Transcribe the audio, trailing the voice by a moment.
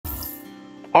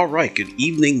Alright, good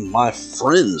evening, my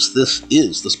friends. This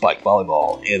is the Spike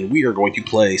Volleyball, and we are going to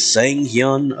play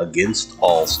Sanghyeon against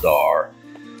All-Star.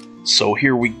 So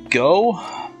here we go.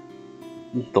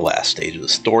 The last stage of the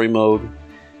story mode.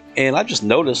 And I just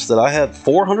noticed that I had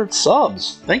 400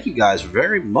 subs. Thank you guys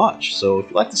very much. So if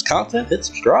you like this content, hit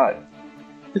subscribe.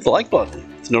 Hit the like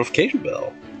button. Hit the notification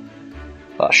bell.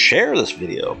 Share this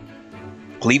video.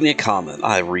 Leave me a comment.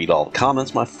 I read all the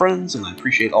comments, my friends, and I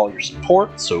appreciate all your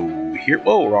support. So here,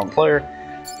 whoa, wrong player.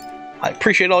 I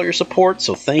appreciate all your support,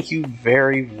 so thank you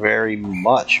very, very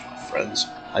much, my friends.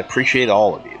 I appreciate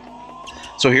all of you.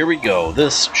 So here we go.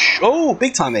 This, oh,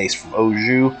 big time ace from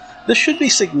Oju. This should be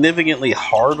significantly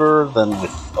harder than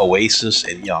with Oasis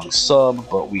and Young Sub,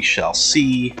 but we shall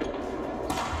see.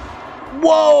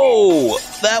 Whoa!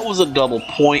 That was a double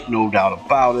point, no doubt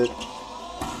about it.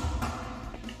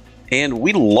 And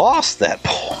we lost that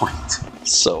point.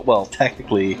 So, well,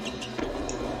 technically,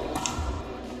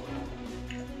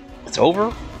 it's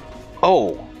over?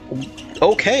 Oh,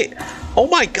 okay. Oh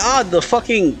my god, the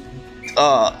fucking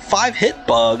 5-hit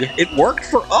bug, it worked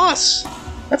for us.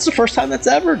 That's the first time that's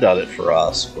ever done it for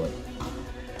us. But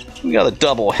we got a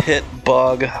double hit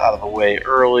bug out of the way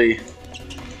early.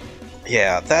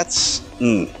 Yeah, that's...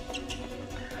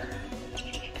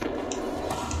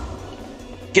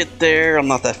 Get there, I'm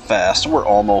not that fast. We're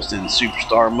almost in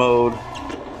superstar mode.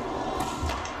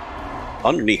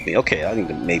 Underneath me, okay, I need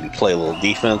to maybe play a little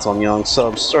defense on Young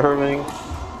Sub serving.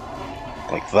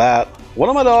 Like that. One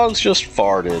of my dogs just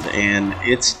farted, and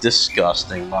it's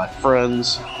disgusting, my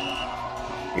friends.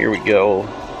 Here we go.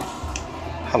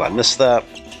 How did I miss that?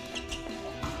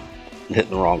 I'm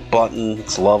hitting the wrong button.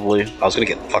 It's lovely. I was gonna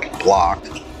get fucking blocked.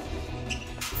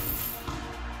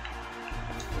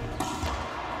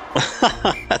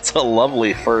 That's a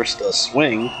lovely first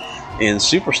swing in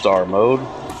superstar mode.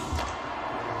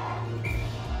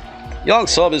 Young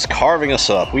Sub is carving us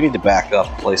up. We need to back up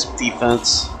and play some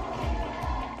defense.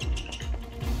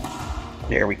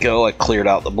 There we go. I cleared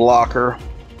out the blocker.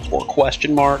 Or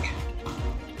question mark.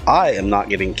 I am not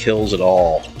getting kills at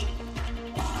all.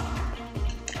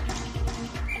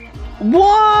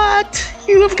 What?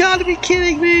 You have got to be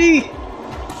kidding me!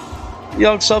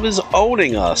 Young Sub is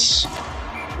owning us.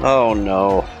 Oh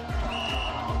no.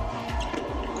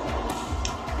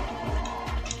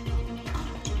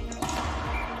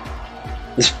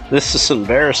 This is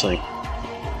embarrassing.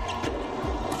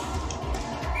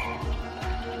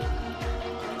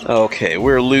 Okay,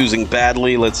 we're losing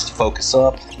badly. Let's focus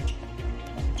up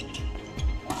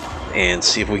and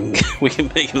see if we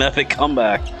can make an epic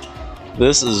comeback.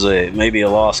 This is maybe a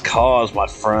lost cause, my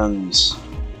friends.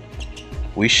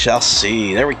 We shall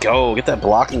see. There we go. Get that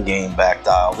blocking game back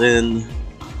dialed in.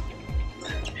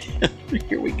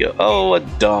 Here we go. Oh, a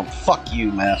dump. Fuck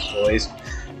you, Mass Voice.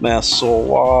 Mass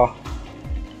Solwa.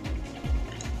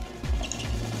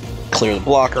 Clear the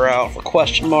blocker out for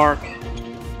question mark.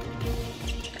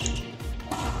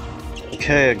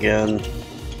 Okay, again.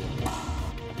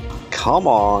 Come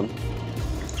on.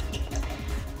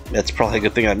 That's probably a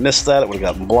good thing I missed that. It would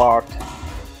have gotten blocked.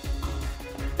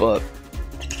 But...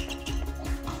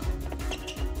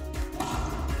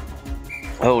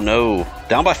 oh no,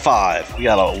 down by 5. We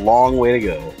got a long way to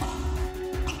go.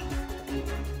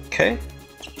 Okay.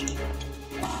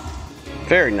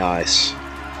 Very nice.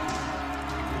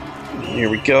 Here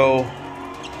we go.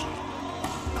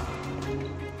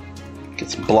 Get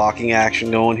some blocking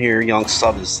action going here. Young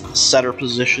Sub is in the setter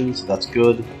position, so that's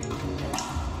good.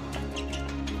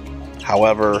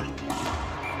 However...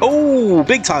 oh,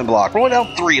 big time block. Rolling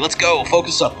down 3. Let's go.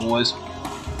 Focus up, boys.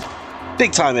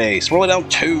 Big time ace. Rolling down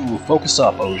 2. Focus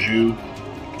up, Oju.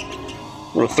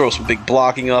 We're gonna throw some big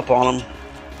blocking up on him.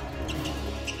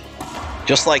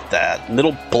 Just like that.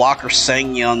 Middle blocker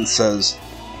Sanghyeon says,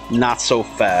 not so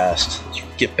fast. Let's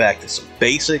get back to some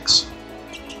basics.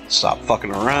 Stop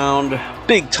fucking around.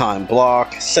 Big time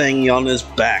block. Sanghyeon is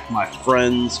back, my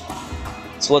friends.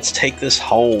 So let's take this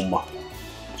home.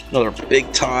 Another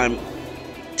big time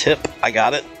tip. I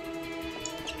got it.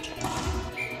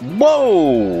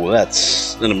 Whoa!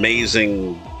 That's an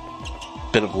amazing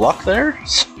bit of luck there.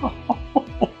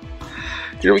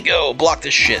 Here we go. Block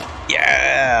this shit.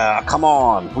 Yeah! Come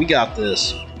on. We got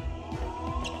this.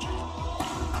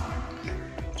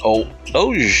 Oh,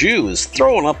 Oju is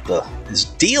throwing up is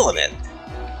dealing it.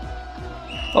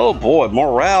 Oh boy,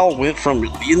 morale went from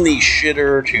in the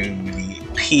shitter to the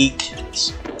peak.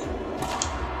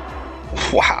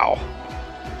 Wow.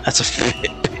 That's a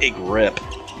big rip.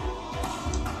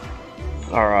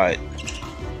 Alright.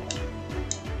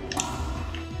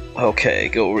 Okay,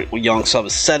 go. Young Sub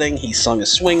is setting. He sung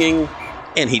his swinging.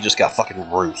 And he just got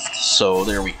fucking roofed. So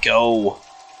there we go.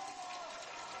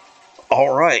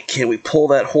 Alright, can we pull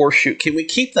that horseshoe? Can we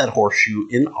keep that horseshoe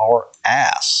in our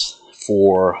ass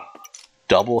for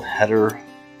doubleheader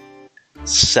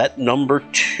set number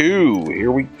 2?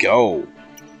 Here we go.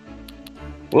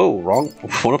 Whoa, wrong. We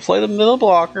want to play the middle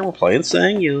blocker. We're playing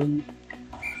Sanghyeon.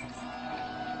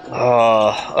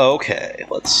 Okay,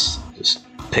 let's just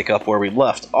pick up where we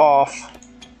left off.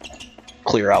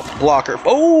 Clear out the blocker.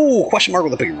 Oh, question mark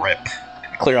with a big rip.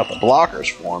 Clear out the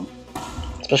blockers for him.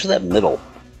 Especially that middle.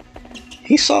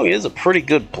 Hee-sung is a pretty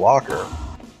good blocker.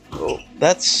 Oh,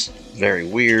 that's very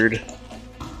weird.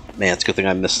 Man, it's a good thing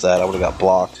I missed that. I would have got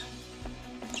blocked.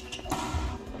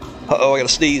 Uh-oh, I gotta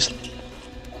sneeze.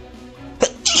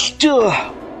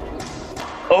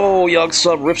 Oh, Young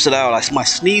Sub rips it out. My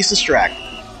sneeze distracted.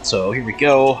 So here we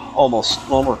go. Almost,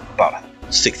 well, we're about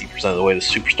 60% of the way to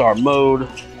superstar mode.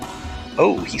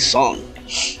 Oh, Hee-sung.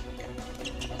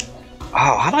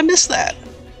 Wow, how'd I miss that?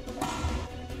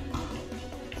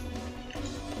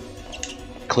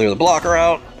 Clear the blocker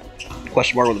out.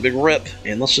 Question mark with a big rip.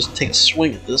 And let's just take a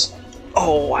swing at this.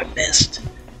 Oh, I missed.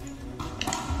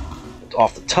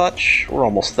 Off the touch. We're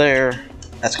almost there.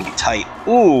 That's going to be tight.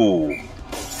 Ooh.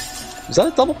 Is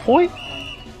that a double point?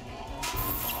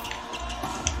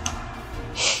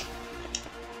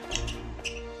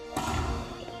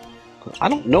 I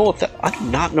don't know if that... I do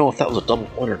not know if that was a double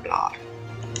point or not.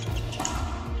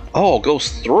 Oh, it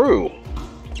goes through.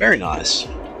 Very nice.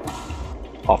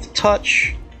 Off the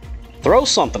touch. Throw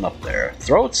something up there.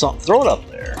 Throw it up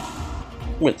there.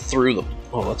 Went through the...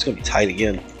 Oh, that's going to be tight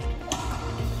again.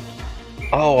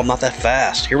 Oh, I'm not that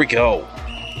fast. Here we go.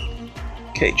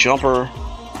 Okay, jumper.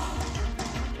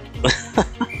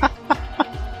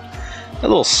 A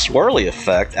little swirly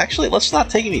effect. Actually, let's not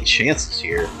take any chances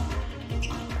here.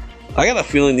 I got a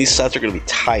feeling these sets are going to be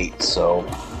tight, so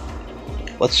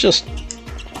let's just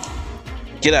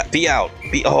get out. Be out.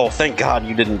 Oh, thank God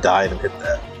you didn't dive and hit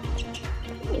that.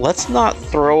 Let's not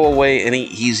throw away any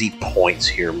easy points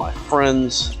here, my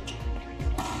friends.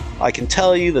 I can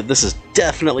tell you that this is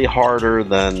definitely harder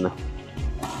than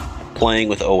playing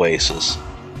with Oasis.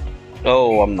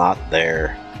 Oh, I'm not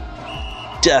there.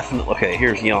 Definitely. Okay,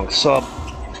 here's Young Sub.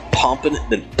 Pumping it,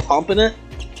 then pumping it.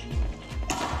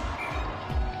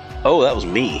 Oh, that was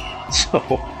me. So,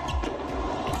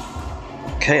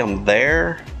 okay, I'm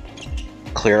there.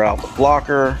 Clear out the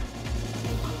blocker.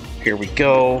 Here we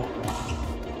go.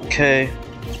 Okay.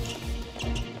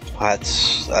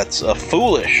 That's a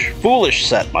foolish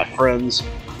set, my friends.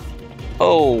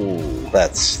 Oh,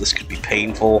 this could be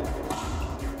painful.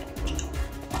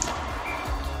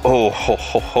 Oh, ho,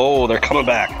 ho, ho, they're coming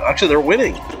back. Actually, they're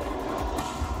winning.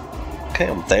 Okay,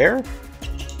 I'm there.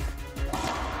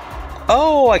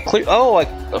 Oh, I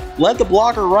led the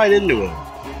blocker right into him.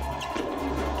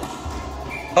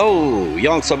 Oh,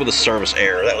 Young Sub with a service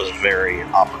error. That was very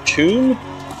opportune.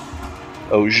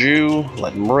 Oju,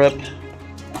 let him rip.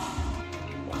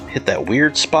 Hit that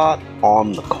weird spot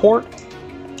on the court.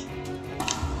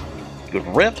 Good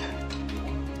rip.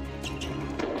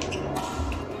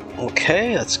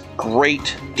 Okay, that's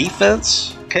great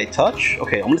defense. Okay, touch.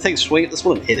 Okay, I'm going to take a swing at this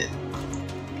one and hit it.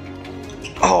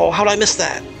 Oh, how did I miss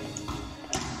that?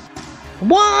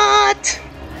 What?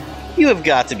 You have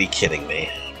got to be kidding me.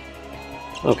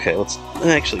 Okay, let's...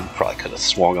 Actually, probably could have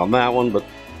swung on that one, but...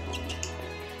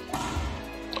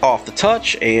 Off the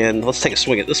touch, and let's take a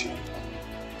swing at this one.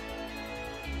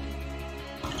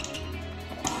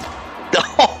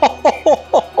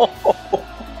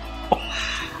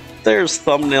 There's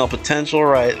thumbnail potential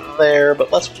right there,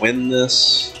 but let's win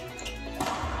this.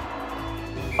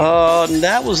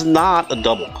 That was not a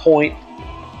double point.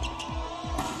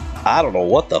 I don't know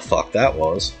what the fuck that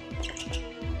was.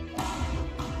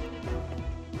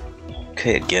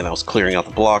 Okay, again, I was clearing out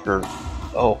the blocker.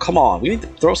 Oh, come on, we need to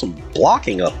throw some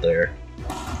blocking up there.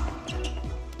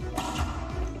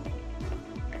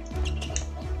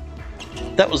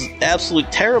 That was an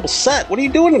absolute terrible set. What are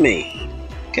you doing to me?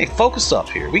 Okay, focus up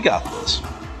here. We got this.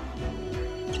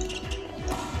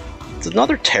 It's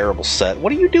another terrible set.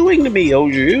 What are you doing to me,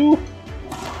 Oju?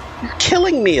 You're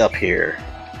killing me up here.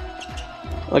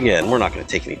 Again, we're not going to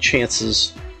take any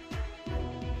chances.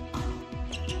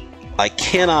 I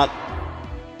cannot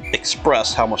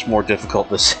express how much more difficult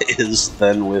this is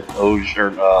than with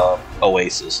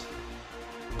Oasis.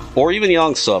 Or even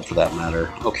Young Sub, for that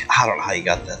matter. Okay, I don't know how you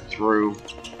got that through.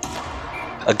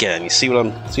 Again, you see what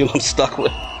I'm stuck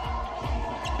with?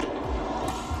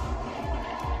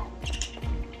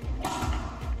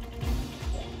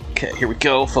 Okay, here we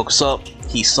go. Focus up.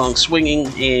 Hee-sung swinging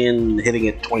and hitting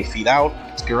it 20 feet out.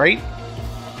 That's great.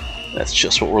 That's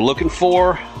just what we're looking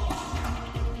for.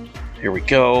 Here we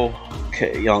go.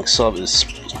 Okay, Young Sub is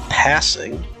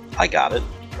passing. I got it.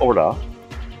 Or not.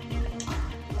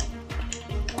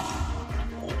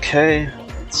 Okay,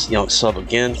 it's Young Sub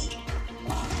again.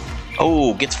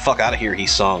 Oh, get the fuck out of here, he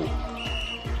sung.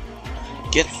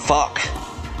 Get fuck,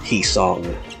 he sung.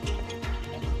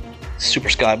 Super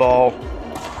Skyball.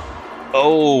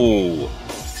 Oh,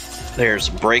 there's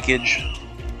breakage.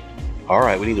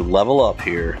 Alright, we need to level up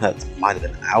here. That might have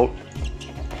been out.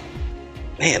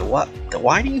 Man, what?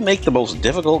 Why do you make the most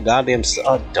difficult goddamn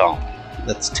don't.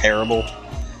 That's terrible.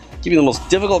 Give me the most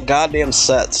difficult goddamn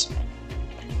sets.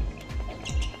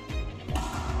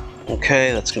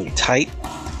 Okay, that's gonna be tight.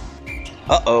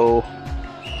 Uh-oh.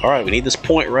 Alright, we need this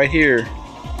point right here.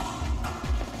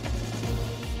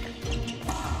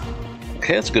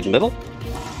 Okay, that's a good middle.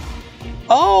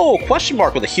 Oh, question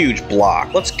mark with a huge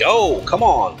block. Let's go. Come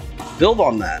on. Build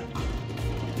on that.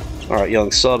 Alright,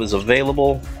 Young Sub is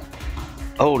available.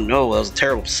 Oh no, that was a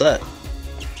terrible set.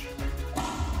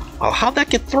 Oh, how'd that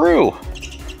get through?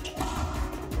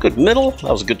 Good middle.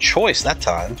 That was a good choice that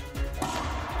time.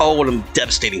 Oh, what a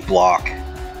devastating block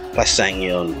by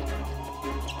Sanghyeon.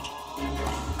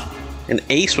 An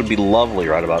ace would be lovely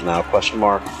right about now, question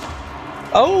mark.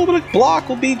 Oh, but a block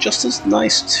will be just as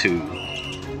nice too.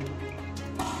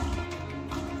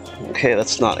 Okay,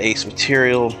 that's not ace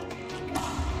material.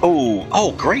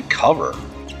 Oh, great cover.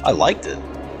 I liked it.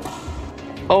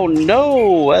 Oh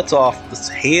no, that's off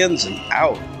the hands and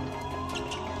out.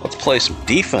 Let's play some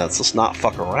defense. Let's not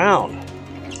fuck around.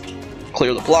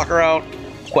 Clear the blocker out.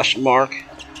 Question mark.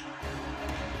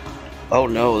 Oh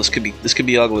no, this could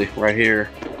be ugly right here.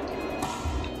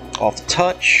 Off the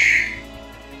touch.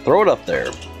 Throw it up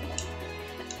there.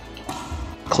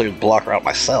 Clear the blocker out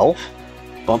myself.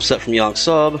 Bump set from Young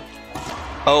Sub.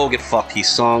 Oh, get fucked, he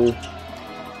sung.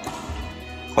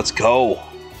 Let's go.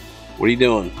 What are you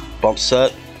doing? Bump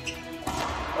set.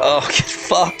 Oh, get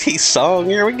fucked, he sung.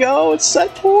 Here we go, it's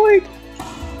set point.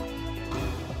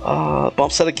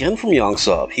 Bump set again from Young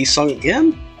Sub. He sung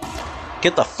again?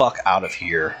 Get the fuck out of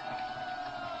here.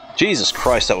 Jesus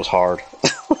Christ, that was hard.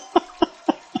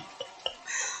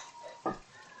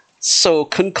 So,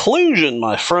 conclusion,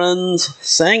 my friends.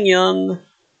 Sanghyeon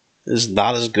is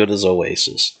not as good as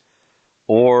Oasis.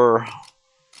 Or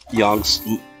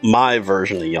my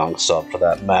version of Young Sub, for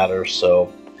that matter.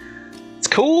 So, it's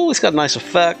cool. He's got nice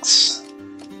effects.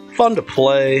 Fun to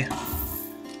play.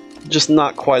 Just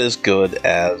not quite as good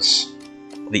as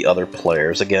the other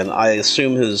players. Again, I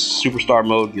assume his Superstar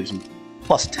mode gives him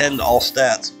plus 10 to all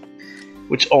stats,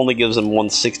 which only gives him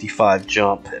 165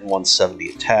 jump and 170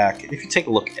 attack. And if you take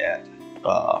a look at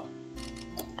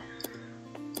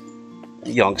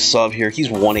Young Sub here, he's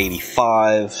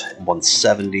 185,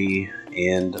 170,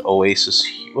 and Oasis.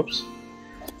 Whoops.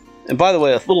 And by the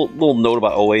way, a little note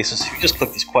about Oasis. If you just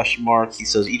click this question mark, he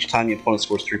says each time the opponent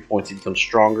scores 3 points, he becomes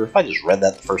stronger. If I just read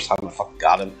that the first time I fucking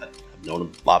got him, I'd have known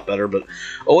him a lot better. But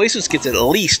Oasis gets at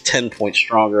least 10 points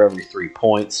stronger every 3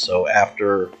 points. So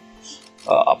after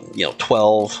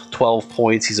 12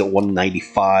 points, he's at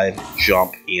 195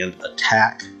 jump and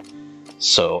attack.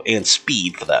 So, and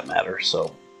speed for that matter.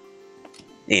 So,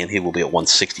 and he will be at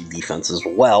 160 defense as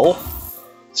well.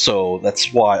 So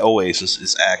that's why Oasis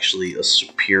is actually a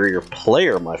superior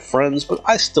player, my friends. But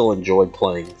I still enjoyed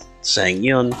playing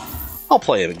Sanghyeon. I'll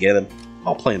play him again.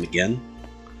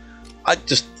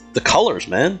 The colors,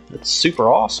 man. It's super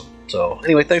awesome. So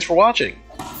anyway, thanks for watching.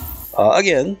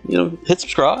 Again, hit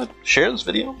subscribe, share this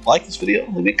video, like this video,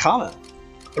 leave me a comment.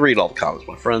 I read all the comments,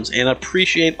 my friends, and I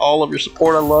appreciate all of your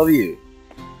support. I love you.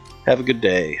 Have a good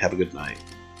day. Have a good night.